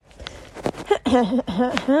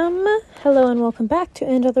Hello and welcome back to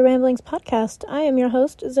End of the Ramblings podcast. I am your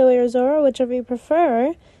host, Zoe or Zora, whichever you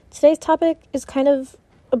prefer. Today's topic is kind of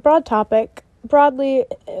a broad topic, broadly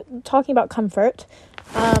talking about comfort,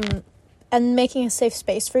 and making a safe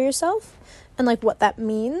space for yourself, and like what that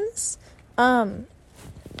means.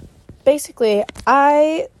 Basically,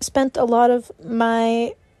 I spent a lot of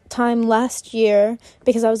my time last year,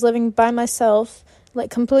 because I was living by myself, like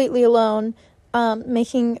completely alone,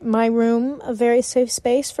 making my room a very safe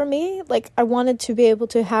space for me. Like, I wanted to be able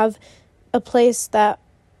to have a place that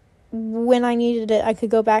when I needed it, I could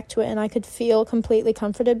go back to it and I could feel completely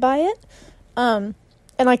comforted by it. And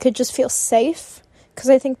I could just feel safe, because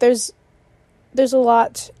I think there's a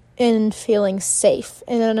lot in feeling safe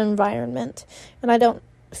in an environment. And I don't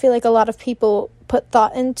feel like a lot of people put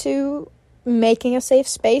thought into making a safe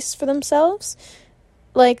space for themselves.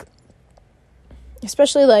 Like,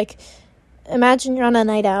 especially like, imagine you're on a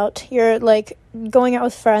night out, you're like going out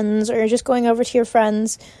with friends, or you're just going over to your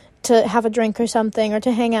friends to have a drink or something, or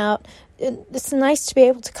to hang out. It's nice to be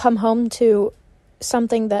able to come home to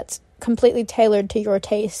something that's completely tailored to your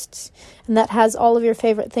tastes, and that has all of your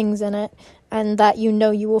favorite things in it, and that you know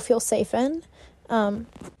you will feel safe in.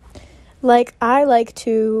 Like, I like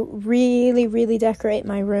to really, really decorate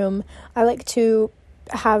my room. I like to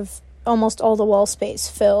have almost all the wall space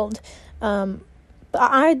filled.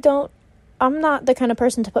 I'm not the kind of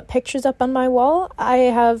person to put pictures up on my wall.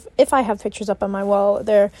 If I have pictures up on my wall,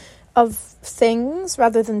 they're of things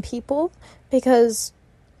rather than people, because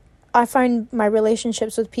I find my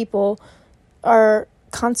relationships with people are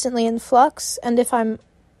constantly in flux, and if I'm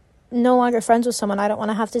no longer friends with someone, I don't want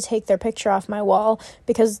to have to take their picture off my wall,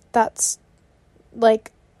 because that's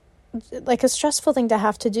like a stressful thing to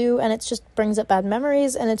have to do, and it just brings up bad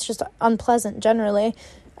memories, and it's just unpleasant generally.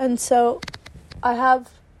 And so I have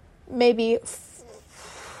maybe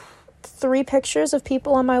 3 pictures of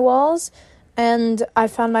people on my walls, and I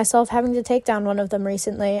found myself having to take down one of them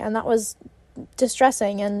recently, and that was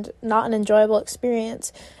distressing and not an enjoyable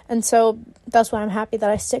experience. And so that's why I'm happy that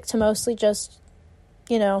I stick to mostly just,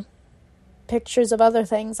 pictures of other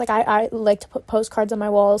things. Like, I like to put postcards on my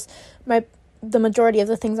walls. The majority of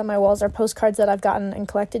the things on my walls are postcards that I've gotten and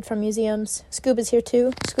collected from museums. Scoob is here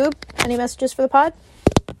too. Scoob, any messages for the pod?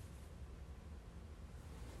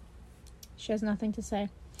 She has nothing to say.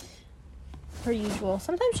 Per usual.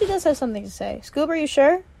 Sometimes she does have something to say. Scoob, are you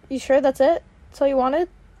sure? You sure that's it? That's all you wanted?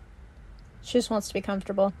 She just wants to be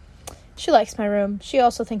comfortable. She likes my room. She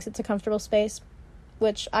also thinks it's a comfortable space,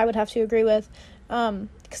 which I would have to agree with.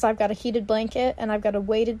 Because I've got a heated blanket and I've got a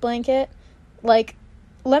weighted blanket. Like,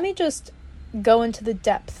 let me just go into the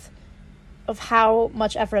depth of how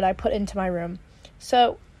much effort I put into my room.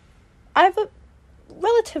 So, I have a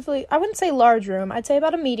relatively, I wouldn't say large room, I'd say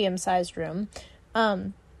about a medium-sized room.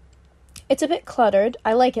 It's a bit cluttered.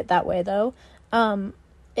 I like it that way, though.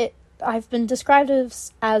 I've been described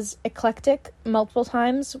as eclectic multiple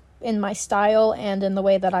times in my style and in the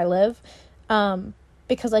way that I live,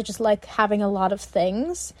 because I just like having a lot of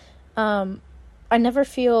things. I never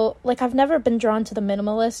feel like I've never been drawn to the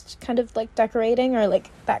minimalist kind of like decorating or like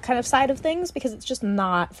that kind of side of things, because it's just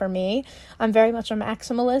not for me. I'm very much a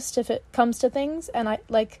maximalist if it comes to things, and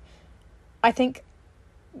I think,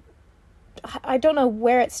 I don't know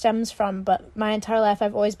where it stems from, but my entire life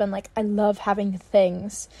I've always been like, I love having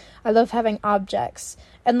things. I love having objects.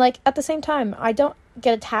 And like, at the same time, I don't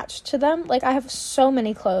get attached to them. Like, I have so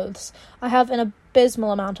many clothes. I have an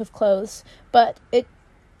abysmal amount of clothes, but it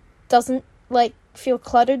doesn't like feel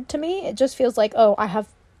cluttered to me. It just feels like, oh, I have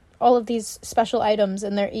all of these special items,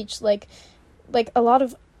 and they're each like a lot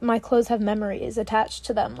of my clothes have memories attached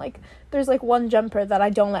to them. Like, there's like one jumper that I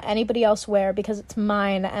don't let anybody else wear because it's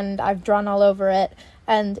mine and I've drawn all over it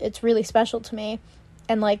and it's really special to me.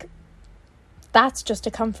 And like, that's just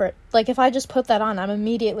a comfort. Like, if I just put that on, I'm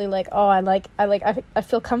immediately like, oh, I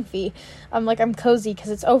feel comfy. I'm cozy because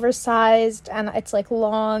it's oversized and it's like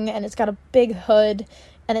long and it's got a big hood,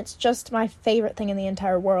 and it's just my favorite thing in the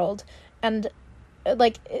entire world. And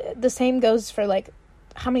like, the same goes for like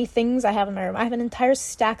how many things I have in my room. I have an entire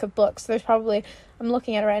stack of books. I'm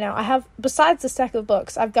looking at it right now. I have, besides the stack of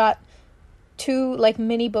books, I've got 2 like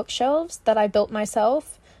mini bookshelves that I built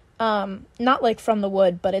myself. Not like from the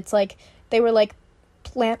wood, but it's like, they were like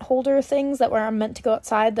plant holder things that were meant to go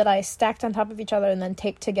outside, that I stacked on top of each other and then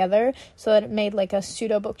taped together so that it made like a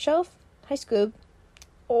pseudo bookshelf. Hi, Scoob.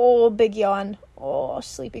 Oh, big yawn. Oh,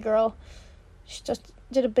 sleepy girl. She just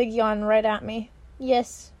did a big yawn right at me.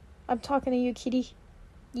 Yes, I'm talking to you, kitty.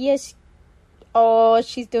 Yes. Oh,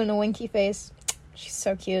 she's doing a winky face. She's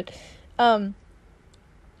so cute. But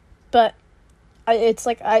it's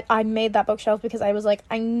like I made that bookshelf because I was like,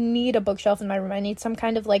 I need a bookshelf in my room. I need some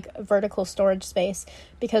kind of like vertical storage space,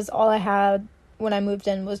 because all I had when I moved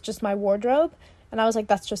in was just my wardrobe, and I was like,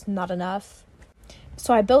 that's just not enough.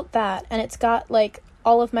 So I built that, and it's got like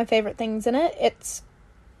all of my favorite things in it. It's,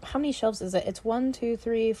 how many shelves is it? It's 1, 2,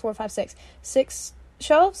 3, 4, 5, 6. 6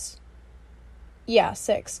 shelves? Yeah,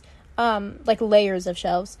 6. Like layers of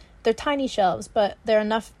shelves. They're tiny shelves, but they're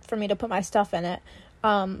enough for me to put my stuff in it.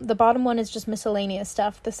 The bottom one is just miscellaneous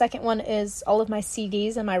stuff. The second one is all of my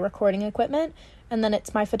CDs and my recording equipment. And then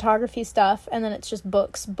it's my photography stuff. And then it's just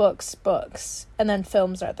books. And then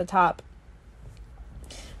films are at the top,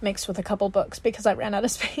 mixed with a couple books because I ran out of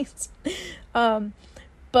space.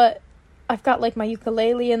 But I've got like my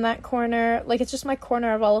ukulele in that corner. Like, it's just my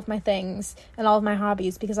corner of all of my things and all of my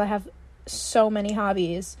hobbies, because I have so many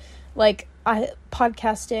hobbies. Like,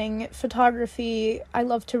 podcasting, photography, I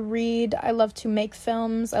love to read, I love to make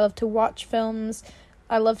films, I love to watch films,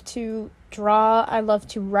 I love to draw, I love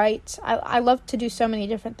to write, I love to do so many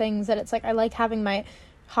different things that it's like I like having my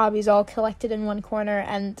hobbies all collected in one corner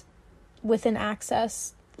and within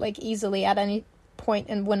access, like easily at any point.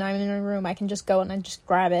 And when I'm in a room, I can just go and I just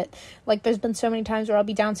grab it. Like, there's been so many times where I'll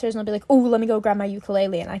be downstairs and I'll be like, oh, let me go grab my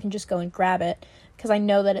ukulele, and I can just go and grab it because I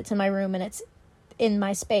know that it's in my room and it's in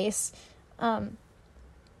my space. And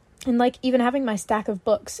like, even having my stack of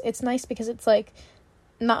books, it's nice because it's like,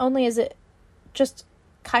 not only is it just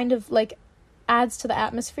kind of like adds to the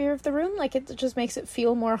atmosphere of the room, like it just makes it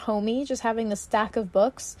feel more homey just having the stack of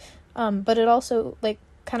books, but it also like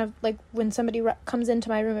kind of like when somebody comes into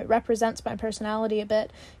my room, it represents my personality a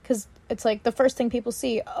bit, because it's like the first thing people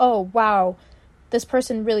see, oh wow, this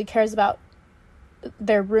person really cares about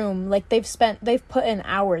their room, like they've put in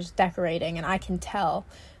hours decorating, and I can tell.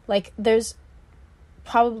 Like, there's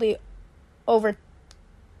probably over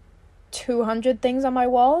 200 things on my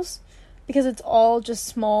walls, because it's all just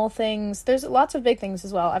small things. There's lots of big things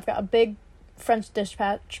as well. I've got a big French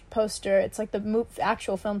Dispatch poster. It's like the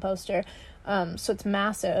actual film poster, so it's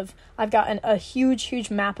massive. I've got a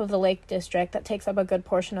huge map of the Lake District that takes up a good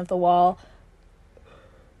portion of the wall.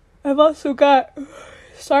 I've also got...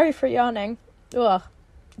 Sorry for yawning. Ugh.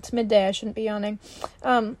 It's midday, I shouldn't be yawning.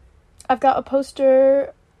 I've got a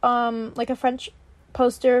poster, like a French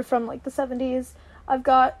poster from like the 70s. I've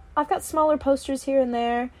got smaller posters here and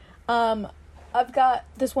there. I've got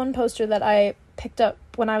this one poster that I picked up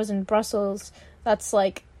when I was in Brussels that's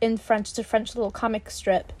like in French. It's a French little comic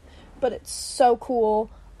strip, but it's so cool.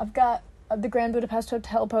 I've got the Grand Budapest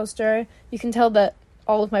Hotel poster. You can tell that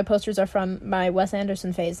all of my posters are from my Wes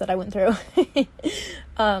Anderson phase that I went through.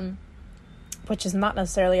 Which is not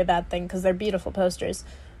necessarily a bad thing because they're beautiful posters.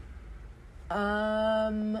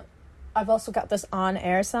 I've also got this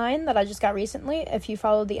on-air sign that I just got recently. If you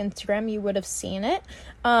followed the Instagram, you would have seen it.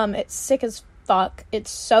 It's sick as fuck.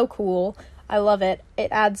 It's so cool. I love it.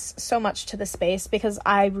 It adds so much to the space because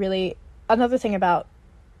another thing about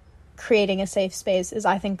creating a safe space is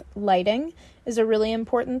I think lighting is a really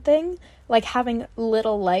important thing. Like having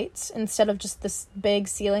little lights instead of just this big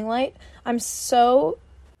ceiling light. I'm so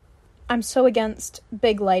against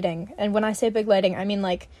big lighting. And when I say big lighting, I mean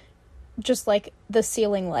like just like the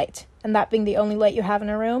ceiling light, and that being the only light you have in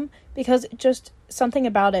a room, because just something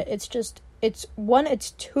about it, it's one,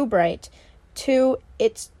 it's too bright. Two,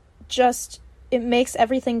 it makes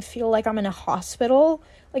everything feel like I'm in a hospital.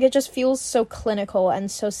 Like it just feels so clinical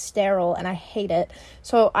and so sterile, and I hate it.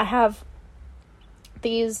 So I have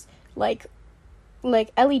these like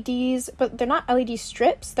LEDs, but they're not LED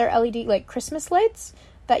strips, they're LED like Christmas lights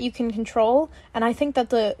that you can control, and I think that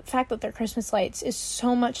the fact that they're Christmas lights is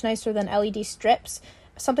so much nicer than LED strips.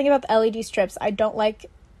 Something about the LED strips I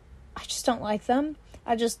just don't like them.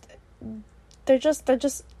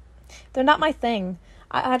 They're not my thing.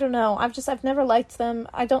 I don't know. I've never liked them.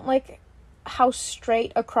 I don't like how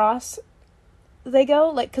straight across they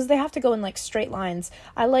go, like, because they have to go in like straight lines.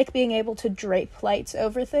 I like being able to drape lights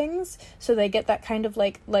over things so they get that kind of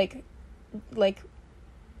like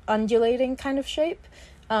undulating kind of shape.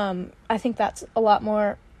 I think that's a lot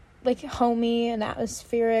more like homey and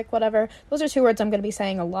atmospheric, whatever. Those are two words I'm going to be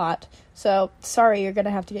saying a lot, so sorry, you're going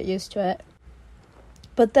to have to get used to it.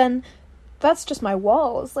 But then that's just my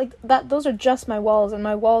walls. Like those are just my walls, and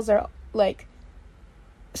my walls are like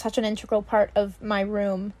such an integral part of my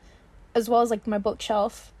room, as well as like my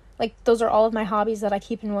bookshelf. Like those are all of my hobbies that I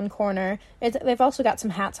keep in one corner. They've also got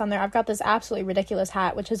some hats on there. I've got this absolutely ridiculous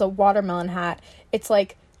hat, which is a watermelon hat. It's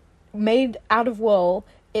like made out of wool.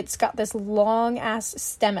 It's got this long ass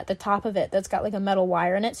stem at the top of it that's got like a metal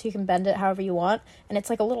wire in it so you can bend it however you want, and it's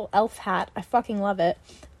like a little elf hat. I fucking love it.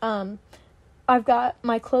 I've got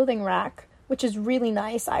my clothing rack, which is really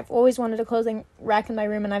nice. I've always wanted a clothing rack in my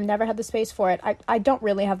room, and I've never had the space for it. I don't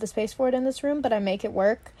really have the space for it in this room, but I make it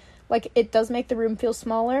work. Like, it does make the room feel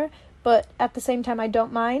smaller, but at the same time, I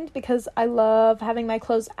don't mind, because I love having my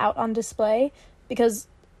clothes out on display, because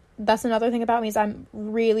that's another thing about me, is I'm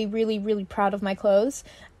really, really, really proud of my clothes.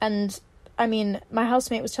 And, I mean, my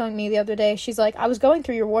housemate was telling me the other day, she's like, I was going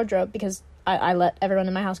through your wardrobe, because I let everyone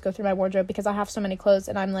in my house go through my wardrobe, because I have so many clothes,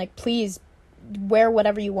 and I'm like, please, wear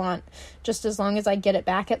whatever you want, just as long as I get it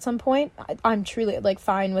back at some point. I'm truly, like,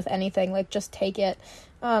 fine with anything, like, just take it.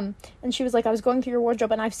 And she was like, I was going through your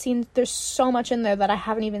wardrobe, and there's so much in there that I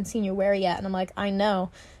haven't even seen you wear yet. And I'm like, I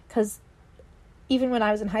know, because even when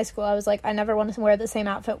I was in high school, I was like, I never want to wear the same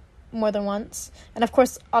outfit more than once. And of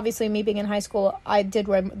course, obviously, me being in high school, I did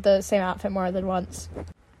wear the same outfit more than once,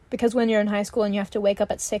 because when you're in high school and you have to wake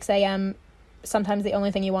up at 6 a.m., sometimes the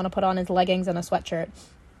only thing you want to put on is leggings and a sweatshirt.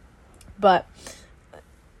 But,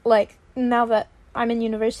 like, now that I'm in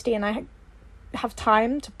university and I have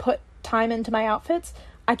time to put time into my outfits,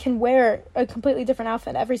 I can wear a completely different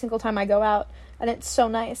outfit every single time I go out, and it's so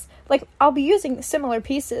nice. Like, I'll be using similar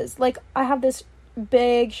pieces. Like, I have this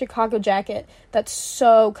big Chicago jacket that's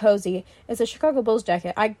so cozy. It's a Chicago Bulls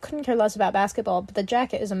jacket. I couldn't care less about basketball, but the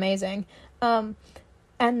jacket is amazing.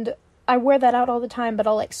 And I wear that out all the time, but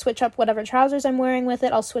I'll, like, switch up whatever trousers I'm wearing with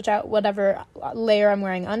it. I'll switch out whatever layer I'm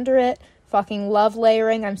wearing under it. Fucking love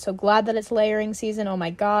layering. I'm so glad that it's layering season. Oh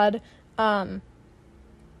my god.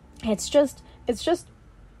 It's just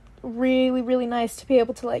really, really nice to be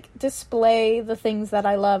able to, like, display the things that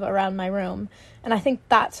I love around my room. And I think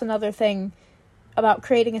that's another thing about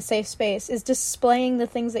creating a safe space, is displaying the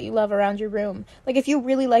things that you love around your room. Like, if you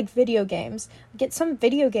really like video games, get some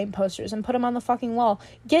video game posters and put them on the fucking wall.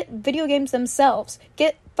 Get video games themselves.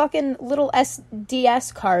 Get fucking little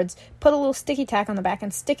SDS cards, put a little sticky tack on the back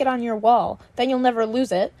and stick it on your wall. Then you'll never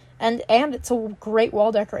lose it. And it's a great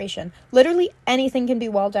wall decoration. Literally anything can be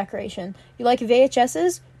wall decoration. You like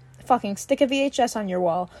VHSs? Fucking stick a VHS on your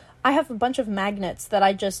wall. I have a bunch of magnets that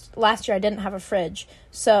last year I didn't have a fridge,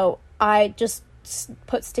 so I just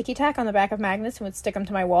put sticky tack on the back of magnets and would stick them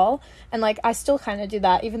to my wall. And, like, I still kind of do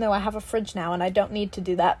that, even though I have a fridge now and I don't need to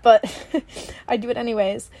do that, but I do it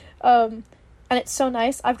anyways. And it's so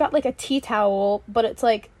nice. I've got, like, a tea towel, but it's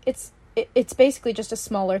like, it's basically just a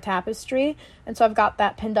smaller tapestry, and so I've got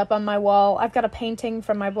that pinned up on my wall. I've got a painting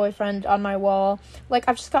from my boyfriend on my wall. Like,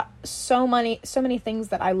 I've just got so many things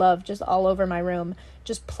that I love just all over my room,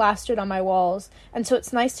 just plastered on my walls. And so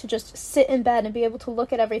it's nice to just sit in bed and be able to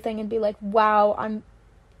look at everything and be like, wow, I'm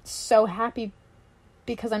so happy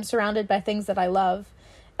because I'm surrounded by things that I love.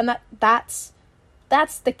 And that's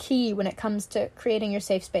the key when it comes to creating your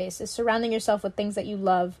safe space, is surrounding yourself with things that you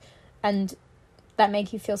love and that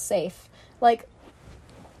make you feel safe. Like,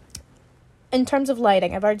 in terms of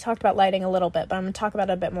lighting, I've already talked about lighting a little bit, but I'm going to talk about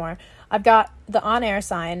it a bit more. I've got the on-air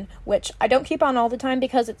sign, which I don't keep on all the time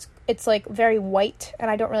because it's like very white,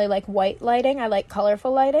 and I don't really like white lighting. I like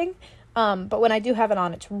colorful lighting. But when I do have it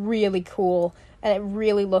on, it's really cool, and it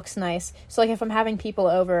really looks nice. So, like, if I'm having people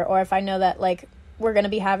over, or if I know that, like, we're going to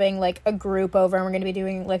be having, like, a group over and we're going to be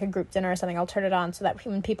doing, like, a group dinner or something, I'll turn it on so that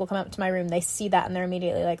when people come up to my room, they see that and they're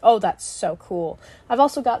immediately like, oh, that's so cool. I've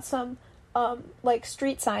also got some, like,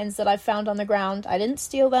 street signs that I've found on the ground. I didn't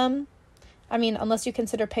steal them. I mean, unless you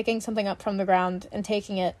consider picking something up from the ground and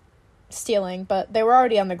taking it stealing, but they were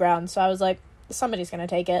already on the ground, so I was like, somebody's going to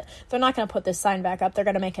take it. They're not going to put this sign back up. They're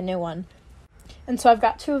going to make a new one. And so I've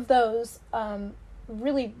got two of those,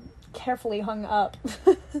 really carefully hung up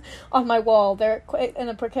on my wall. They're quite in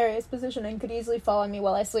a precarious position and could easily fall on me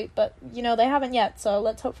while I sleep, but, you know, they haven't yet, so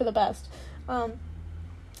let's hope for the best.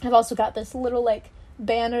 I've also got this little, like,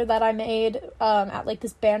 banner that I made at, like,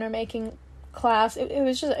 this banner making class.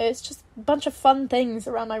 It's just a bunch of fun things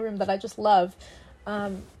around my room that I just love.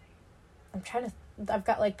 I've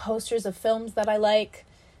got, like, posters of films that I like.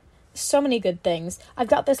 So many good things. I've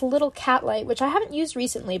got this little cat light, which I haven't used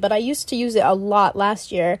recently, but I used to use it a lot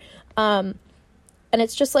last year. And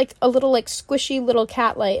it's just like a little, like, squishy little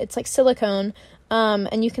cat light. It's like silicone,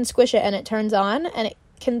 and you can squish it and it turns on, and it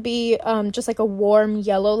can be just like a warm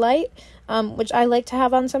yellow light, which I like to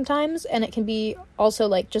have on sometimes, and it can be also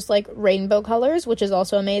like just like rainbow colors, which is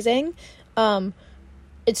also amazing.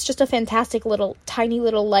 It's just a fantastic little tiny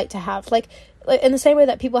little light to have, like in the same way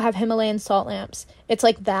that people have Himalayan salt lamps. It's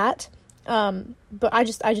like that, but I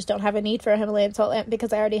just don't have a need for a Himalayan salt lamp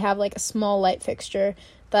because I already have, like, a small light fixture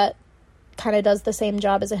that kind of does the same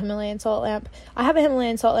job as a Himalayan salt lamp. I have a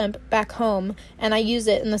Himalayan salt lamp back home, and I use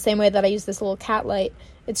it in the same way that I use this little cat light.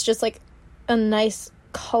 It's just, like, a nice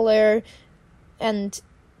color and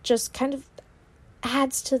just kind of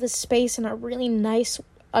adds to the space in a really nice,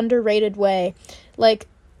 underrated way. Like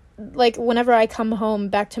whenever I come home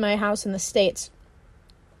back to my house in the States,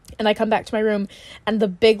 and I come back to my room, and the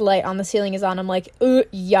big light on the ceiling is on, I'm like, ooh,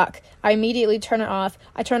 yuck. I immediately turn it off.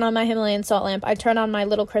 I turn on my Himalayan salt lamp. I turn on my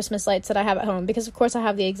little Christmas lights that I have at home, because of course I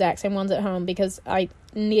have the exact same ones at home, because I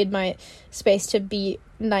need my space to be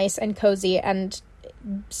nice and cozy and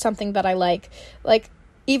something that I like. Like,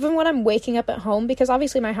 even when I'm waking up at home, because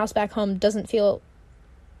obviously my house back home doesn't feel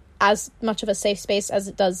as much of a safe space as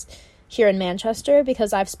it does here in Manchester,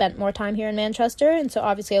 because I've spent more time here in Manchester, and so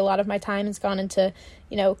obviously a lot of my time has gone into,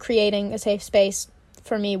 you know, creating a safe space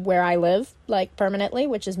for me where I live, like, permanently,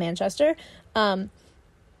 which is Manchester. And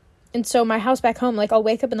so my house back home, like, I'll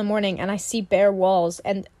wake up in the morning and I see bare walls,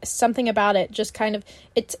 and something about it just kind of,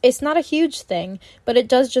 it's not a huge thing, but it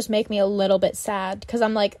does just make me a little bit sad, because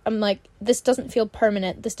I'm like, this doesn't feel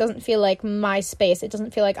permanent. This doesn't feel like my space. It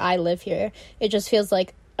doesn't feel like I live here. It just feels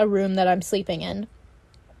like a room that I'm sleeping in,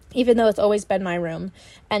 even though it's always been my room,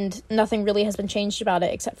 and nothing really has been changed about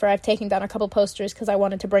it, except for I've taken down a couple posters because I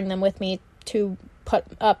wanted to bring them with me to put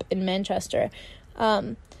up in Manchester.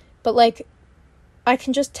 But, like, I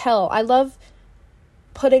can just tell. I love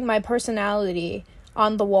putting my personality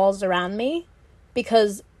on the walls around me,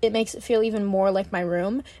 because it makes it feel even more like my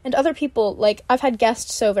room. And other people, like, I've had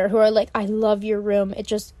guests over who are like, I love your room.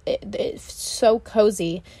 It's so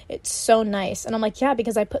cozy. It's so nice. And I'm like, yeah,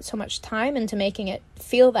 because I put so much time into making it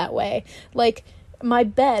feel that way. Like, my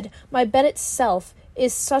bed itself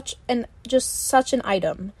is such an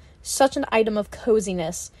item of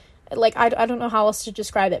coziness. Like, I don't know how else to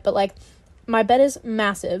describe it, but, like, my bed is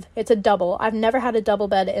massive. It's a double. I've never had a double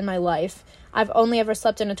bed in my life. I've only ever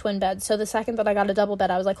slept in a twin bed. So the second that I got a double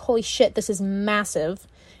bed, I was like, holy shit, this is massive.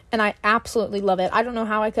 And I absolutely love it. I don't know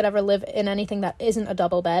how I could ever live in anything that isn't a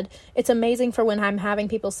double bed. It's amazing for when I'm having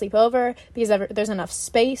people sleep over, because there's enough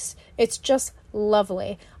space. It's just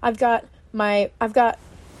lovely. I've got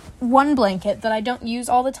one blanket that I don't use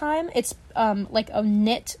all the time. It's like a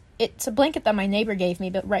knit. It's a blanket that my neighbor gave me,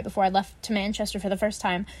 but right before I left to Manchester for the first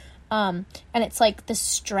time. And it's like this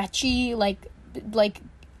stretchy, like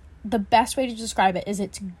the best way to describe it is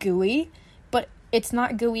it's gooey, but it's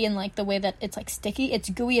not gooey in like the way that it's like sticky. It's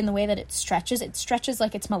gooey in the way that it stretches. It stretches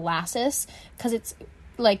like it's molasses, because it's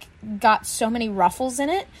like got so many ruffles in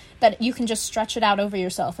it that you can just stretch it out over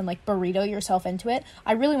yourself and like burrito yourself into it.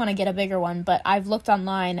 I really want to get a bigger one, but I've looked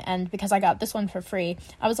online, and because I got this one for free,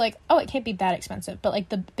 I was like, oh, it can't be that expensive. But like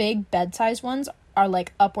the big bed size ones are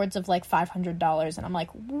like upwards of like $500, and I'm like,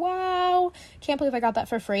 wow, can't believe I got that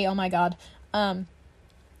for free. Oh my god.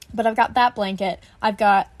 But I've got that blanket. I've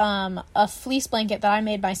got a fleece blanket that I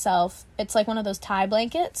made myself. It's like one of those tie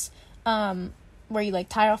blankets, where you like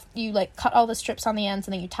cut all the strips on the ends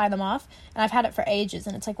and then you tie them off. And I've had it for ages,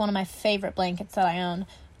 and it's like one of my favorite blankets that I own.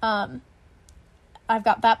 I've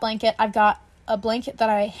got that blanket. I've got a blanket that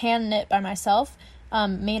I hand knit by myself,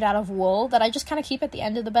 made out of wool, that I just kind of keep at the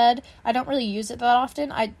end of the bed. I don't really use it that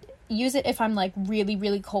often. I use it if I'm like really,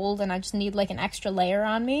 really cold and I just need like an extra layer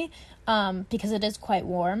on me, because it is quite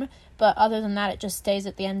warm. But other than that, it just stays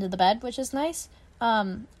at the end of the bed, which is nice.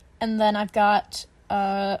 And then I've got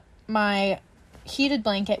my heated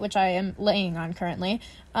blanket, which I am laying on currently.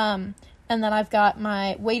 And then I've got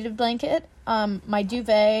my weighted blanket, my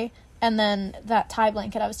duvet, and then that tie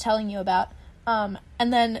blanket I was telling you about. And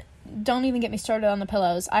then don't even get me started on the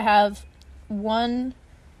pillows. I have 1,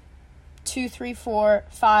 2, 3, 4,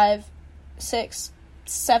 5, 6,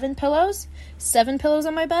 7 pillows. 7 pillows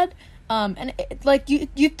on my bed. And like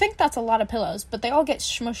you'd think that's a lot of pillows, but they all get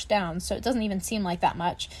smushed down, so it doesn't even seem like that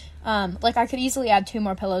much. Like I could easily add 2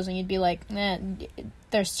 more pillows and you'd be like,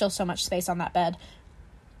 there's still so much space on that bed.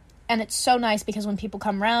 And it's so nice because when people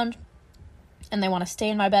come around and they want to stay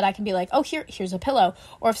in my bed, I can be like, oh, here's a pillow.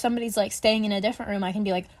 Or if somebody's like staying in a different room, I can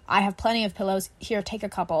be like, I have plenty of pillows, here, take a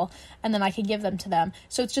couple, and then I can give them to them.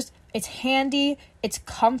 So it's handy, it's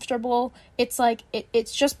comfortable, it's like,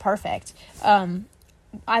 it's just perfect.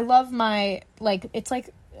 I love my, like, it's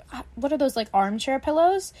like, what are those, like, armchair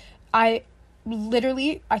pillows? I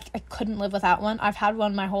couldn't live without one. I've had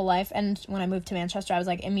one my whole life, and when I moved to Manchester, I was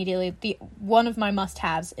like, immediately, one of my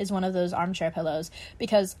must-haves is one of those armchair pillows,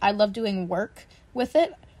 because I love doing work with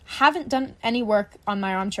it. Haven't done any work on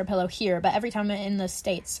my armchair pillow here, but every time I'm in the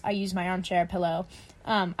States, I use my armchair pillow.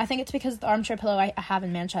 I think it's because the armchair pillow I have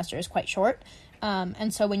in Manchester is quite short.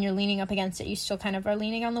 And so when you're leaning up against it, you still kind of are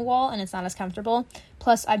leaning on the wall, and it's not as comfortable.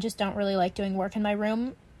 Plus, I just don't really like doing work in my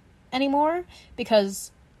room anymore,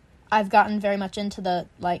 because I've gotten very much into the,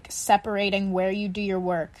 like, separating where you do your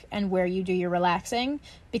work and where you do your relaxing,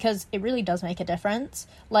 because it really does make a difference.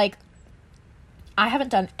 Like, I haven't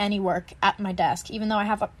done any work at my desk, even though I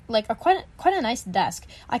have quite a nice desk.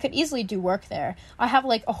 I could easily do work there. I have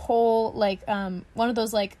like a whole like one of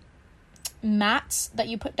those like mats that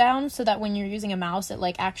you put down so that when you're using a mouse it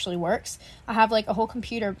like actually works. I have like a whole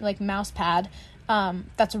computer like mouse pad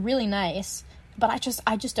that's really nice, but I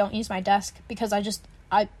just don't use my desk because I just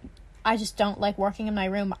don't like working in my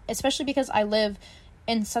room, especially because I live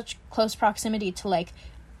in such close proximity to like,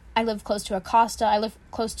 I live close to Acosta. I live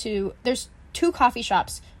close to, there's 2 coffee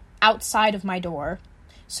shops outside of my door,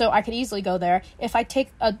 so I could easily go there. If I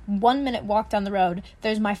take a 1-minute walk down the road,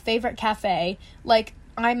 there's my favorite cafe. Like,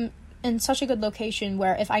 I'm in such a good location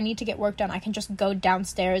where if I need to get work done, I can just go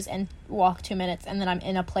downstairs and walk 2 minutes, and then I'm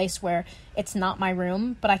in a place where it's not my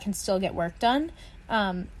room, but I can still get work done.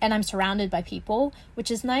 And I'm surrounded by people,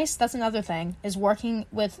 which is nice. That's another thing, is working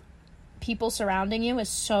with people surrounding you is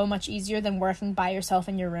so much easier than working by yourself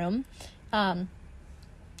in your room.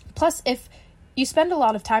 Plus, if you spend a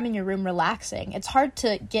lot of time in your room relaxing, it's hard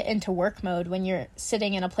to get into work mode when you're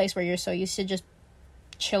sitting in a place where you're so used to just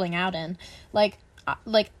chilling out in. Like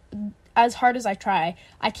as hard as I try,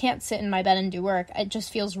 I can't sit in my bed and do work. It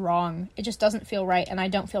just feels wrong. It just doesn't feel right, and I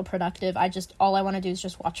don't feel productive. All I want to do is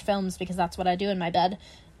just watch films because that's what I do in my bed.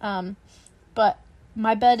 But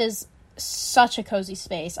my bed is such a cozy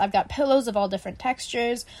space. I've got pillows of all different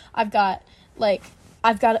textures. I've got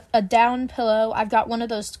a down pillow. I've got one of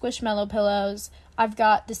those Squishmallow pillows. I've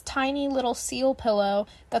got this tiny little seal pillow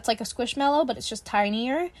that's like a Squishmallow, but it's just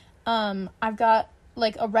tinier. I've got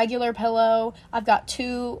like a regular pillow. I've got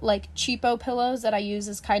 2 like cheapo pillows that I use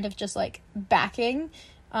as kind of just like backing.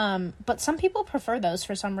 But some people prefer those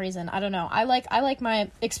for some reason. I don't know. I like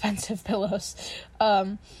my expensive pillows.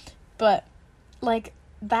 But like,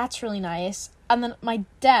 that's really nice. And then the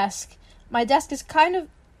desk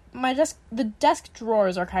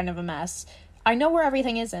drawers are kind of a mess. I know where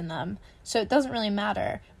everything is in them, so it doesn't really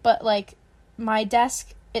matter. But like, my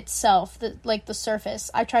desk itself, the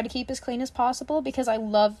surface, I try to keep as clean as possible because I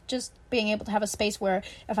love just being able to have a space where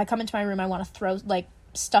if I come into my room, I want to throw like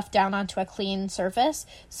stuff down onto a clean surface.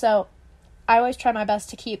 So I always try my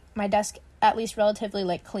best to keep my desk at least relatively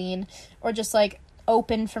like clean, or just like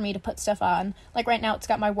open for me to put stuff on. Like right now it's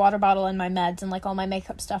got my water bottle and my meds and like all my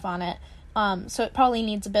makeup stuff on it. So it probably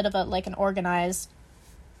needs a bit of an organize,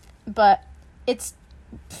 but it's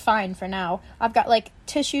fine for now. I've got like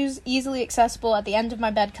tissues easily accessible at the end of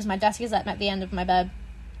my bed because my desk is at the end of my bed.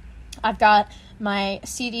 I've got my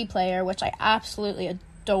CD player, which I absolutely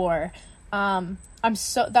adore. That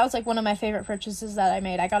was like one of my favorite purchases that I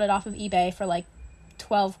made. I got it off of eBay for like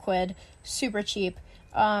 12 quid, super cheap.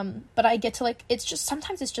 But I get to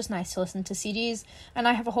sometimes it's just nice to listen to CDs, and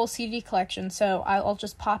I have a whole CD collection, so I'll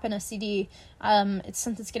just pop in a CD.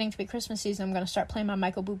 Since it's getting to be Christmas season, I'm going to start playing my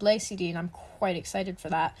Michael Bublé CD, and I'm quite excited for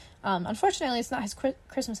that. Unfortunately, it's not his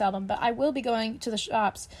Christmas album, but I will be going to the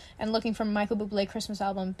shops and looking for a Michael Bublé Christmas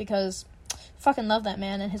album because I fucking love that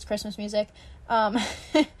man and his Christmas music.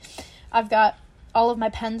 I've got all of my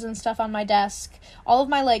pens and stuff on my desk. All of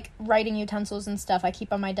my, like, writing utensils and stuff I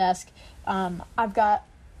keep on my desk. I've got,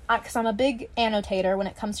 because I'm a big annotator when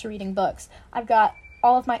it comes to reading books, I've got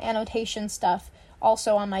all of my annotation stuff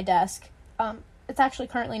also on my desk. It's actually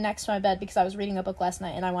currently next to my bed because I was reading a book last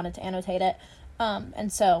night and I wanted to annotate it.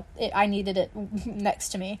 And so I needed it next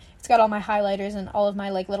to me. It's got all my highlighters and all of my,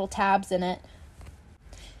 like, little tabs in it.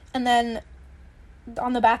 And then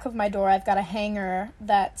on the back of my door, I've got a hanger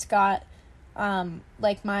that's got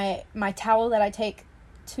like my towel that I take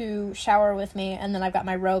to shower with me, and then I've got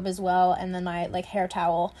my robe as well, and then my like hair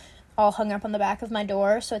towel all hung up on the back of my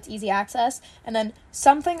door so it's easy access. And then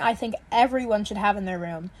something I think everyone should have in their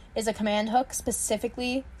room is a command hook,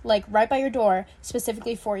 specifically like right by your door,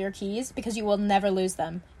 specifically for your keys, because you will never lose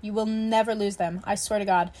them. I swear to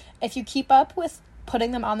God. If you keep up with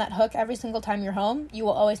putting them on that hook every single time you're home, you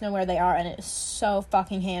will always know where they are, and it is so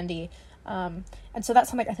fucking handy. And so that's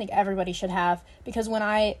something I think everybody should have, because when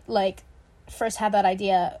I, like, first had that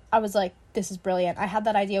idea, I was like, this is brilliant. I had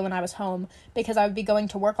that idea when I was home, because I would be going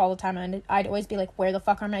to work all the time, and I'd always be like, where the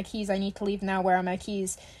fuck are my keys? I need to leave now. Where are my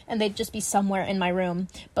keys? And they'd just be somewhere in my room.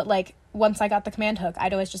 But, like, once I got the command hook,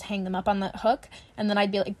 I'd always just hang them up on the hook, and then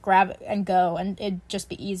I'd be like, grab it and go, and it'd just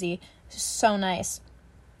be easy. So nice.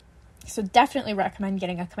 So definitely recommend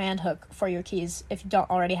getting a command hook for your keys if you don't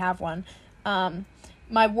already have one.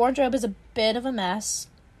 My wardrobe is a bit of a mess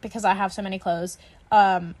because I have so many clothes.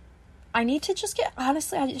 I need to just get,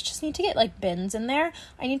 honestly, I just need to get, like, bins in there.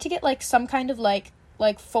 I need to get, like, some kind of, like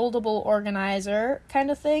foldable organizer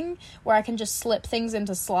kind of thing where I can just slip things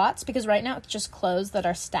into slots, because right now it's just clothes that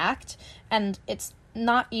are stacked, and it's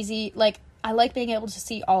not easy. Like, I like being able to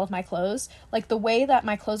see all of my clothes. Like, the way that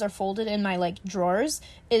my clothes are folded in my, like, drawers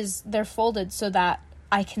is they're folded so that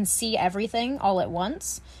I can see everything all at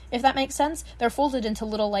once, if that makes sense. They're folded into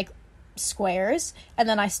little, like, squares, and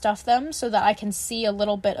then I stuff them so that I can see a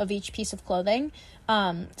little bit of each piece of clothing,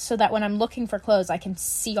 so that when I'm looking for clothes, I can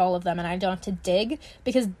see all of them, and I don't have to dig,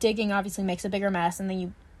 because digging obviously makes a bigger mess, and then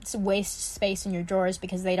you waste space in your drawers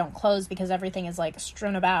because they don't close, because everything is, like,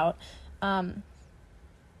 strewn about.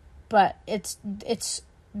 But it's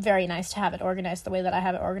very nice to have it organized the way that I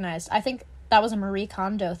have it organized. I think that was a Marie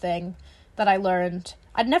Kondo thing that I learned.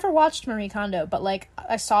 I'd never watched Marie Kondo, but, like,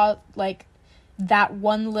 I saw, like, that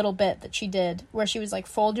one little bit that she did where she was like,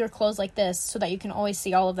 fold your clothes like this so that you can always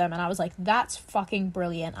see all of them. And I was like, that's fucking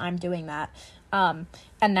brilliant. I'm doing that. And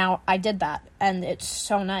now I did that, and it's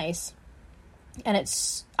so nice. And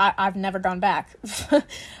I've never gone back.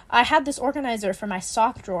 I had this organizer for my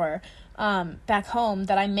sock drawer back home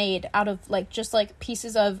that I made out of, like, just, like,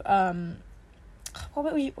 pieces of,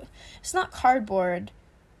 it's not cardboard.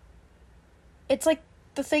 It's, like,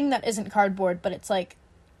 the thing that isn't cardboard, but it's, like,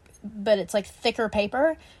 thicker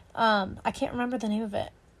paper. I can't remember the name of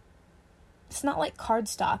it. It's not, like,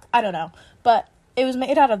 cardstock. I don't know. But it was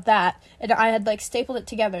made out of that, and I had, like, stapled it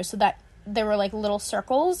together so that there were, like, little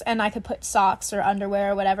circles, and I could put socks or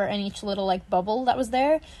underwear or whatever in each little, like, bubble that was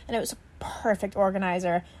there, and it was a perfect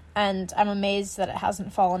organizer, and I'm amazed that it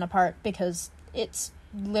hasn't fallen apart, because it's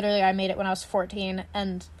literally, I made it when I was 14,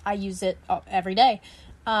 and I use it every day,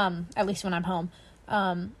 at least when I'm home.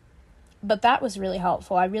 But that was really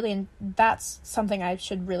helpful. That's something I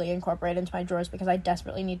should really incorporate into my drawers, because I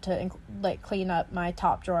desperately need to, like, clean up my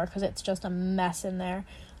top drawer, because it's just a mess in there.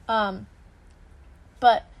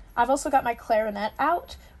 But I've also got my clarinet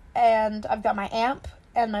out, and I've got my amp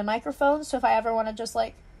and my microphone, so if I ever want to just,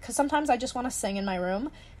 like, because sometimes I just want to sing in my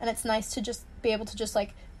room, and it's nice to just be able to just,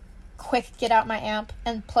 like, quick get out my amp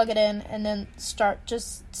and plug it in, and then start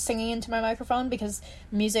just singing into my microphone, because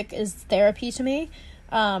music is therapy to me.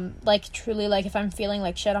 Like, truly, like, if I'm feeling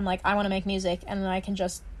like shit, I'm like, I want to make music, and then I can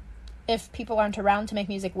just, if people aren't around to make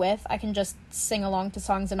music with, I can just sing along to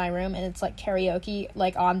songs in my room, and it's like karaoke,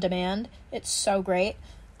 like, on demand. It's so great.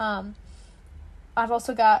 I've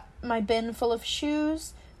also got my bin full of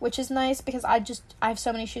shoes, which is nice, because I have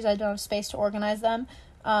so many shoes, I don't have space to organize them,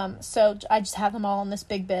 so I just have them all in this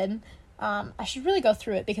big bin. I should really go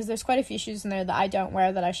through it, because there's quite a few shoes in there that I don't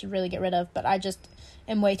wear that I should really get rid of, but I just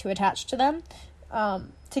am way too attached to them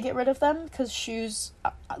to get rid of them, because shoes,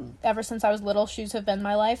 ever since I was little, shoes have been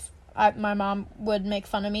my life. My mom would make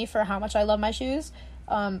fun of me for how much I love my shoes,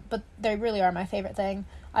 but they really are my favorite thing.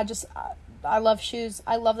 I love shoes.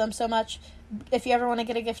 I love them so much. If you ever want to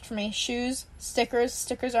get a gift for me, shoes,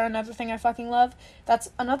 stickers are another thing I fucking love. That's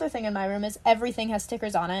another thing in my room, is everything has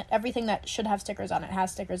stickers on it. Everything that should have stickers on it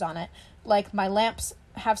has stickers on it. Like, my lamps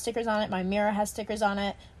have stickers on it, my mirror has stickers on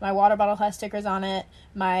it, my water bottle has stickers on it,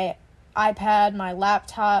 my iPad, my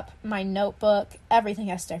laptop, my notebook, everything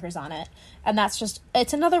has stickers on it. And that's just,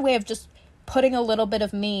 it's another way of just putting a little bit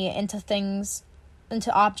of me into things,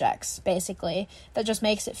 into objects, basically, that just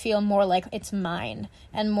makes it feel more like it's mine,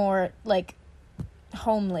 and more, like,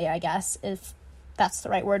 homely, I guess, if that's the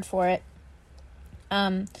right word for it.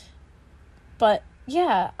 But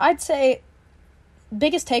yeah, I'd say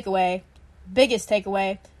biggest takeaway,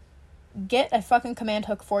 get a fucking command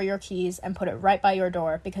hook for your keys and put it right by your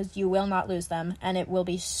door, because you will not lose them, and it will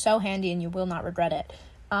be so handy, and you will not regret it.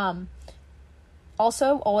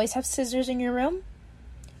 Also, always have scissors in your room.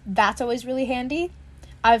 That's always really handy.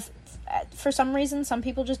 For some reason, some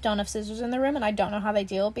people just don't have scissors in their room, and I don't know how they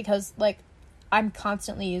deal, because, like, I'm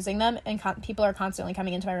constantly using them, and people are constantly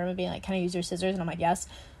coming into my room and being like, can I use your scissors? And I'm like, yes.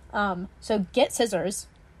 So get scissors.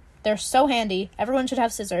 They're so handy. Everyone should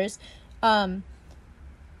have scissors. And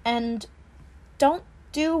don't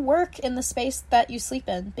do work in the space that you sleep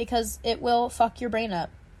in, because it will fuck your brain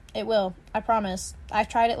up. It will. I promise. I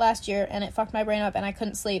tried it last year, and it fucked my brain up, and I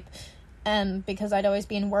couldn't sleep. Because I'd always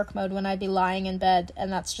be in work mode when I'd be lying in bed,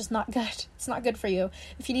 and that's just not good. It's not good for you.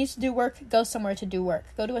 If you need to do work, go somewhere to do work.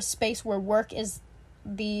 Go to a space where work is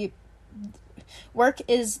the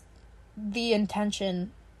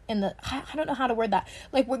intention I don't know how to word that.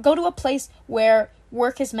 Like, go to a place where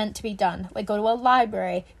work is meant to be done. Like, go to a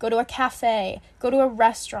library, go to a cafe, go to a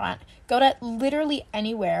restaurant, go to literally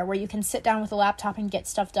anywhere where you can sit down with a laptop and get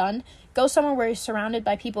stuff done. Go somewhere where you're surrounded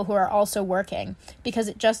by people who are also working, because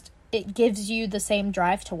it gives you the same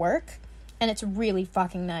drive to work, and it's really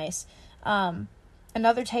fucking nice.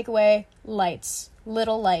 Another takeaway, lights.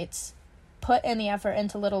 Little lights. Put in the effort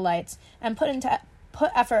into little lights, and put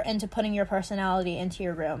effort into putting your personality into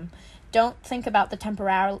your room. don't think about the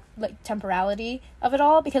temporality of it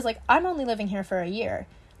all, because, like, I'm only living here for a year,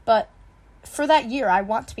 but for that year, I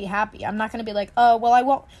want to be happy. I'm not going to be like, oh,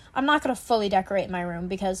 well, I'm not going to fully decorate my room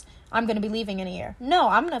because I'm going to be leaving in a year. No,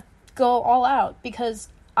 I'm going to go all out because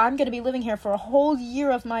I'm going to be living here for a whole year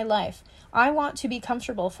of my life. I want to be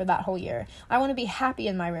comfortable for that whole year. I want to be happy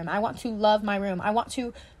in my room. I want to love my room. I want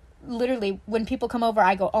to, literally, when people come over,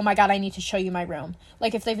 I go, oh my God, I need to show you my room.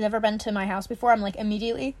 Like, if they've never been to my house before, I'm like,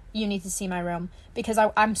 immediately, you need to see my room, because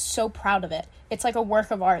I'm so proud of it. It's like a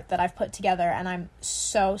work of art that I've put together, and I'm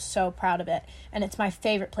so, so proud of it. And it's my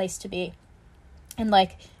favorite place to be. And,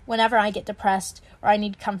 like, whenever I get depressed or I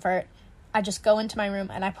need comfort, I just go into my room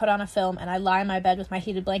and I put on a film and I lie in my bed with my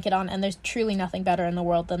heated blanket on, and there's truly nothing better in the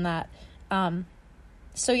world than that.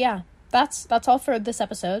 So yeah, that's all for this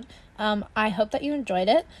episode. I hope that you enjoyed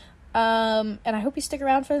it. And I hope you stick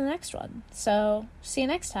around for the next one. So see you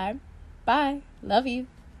next time. Bye. Love you.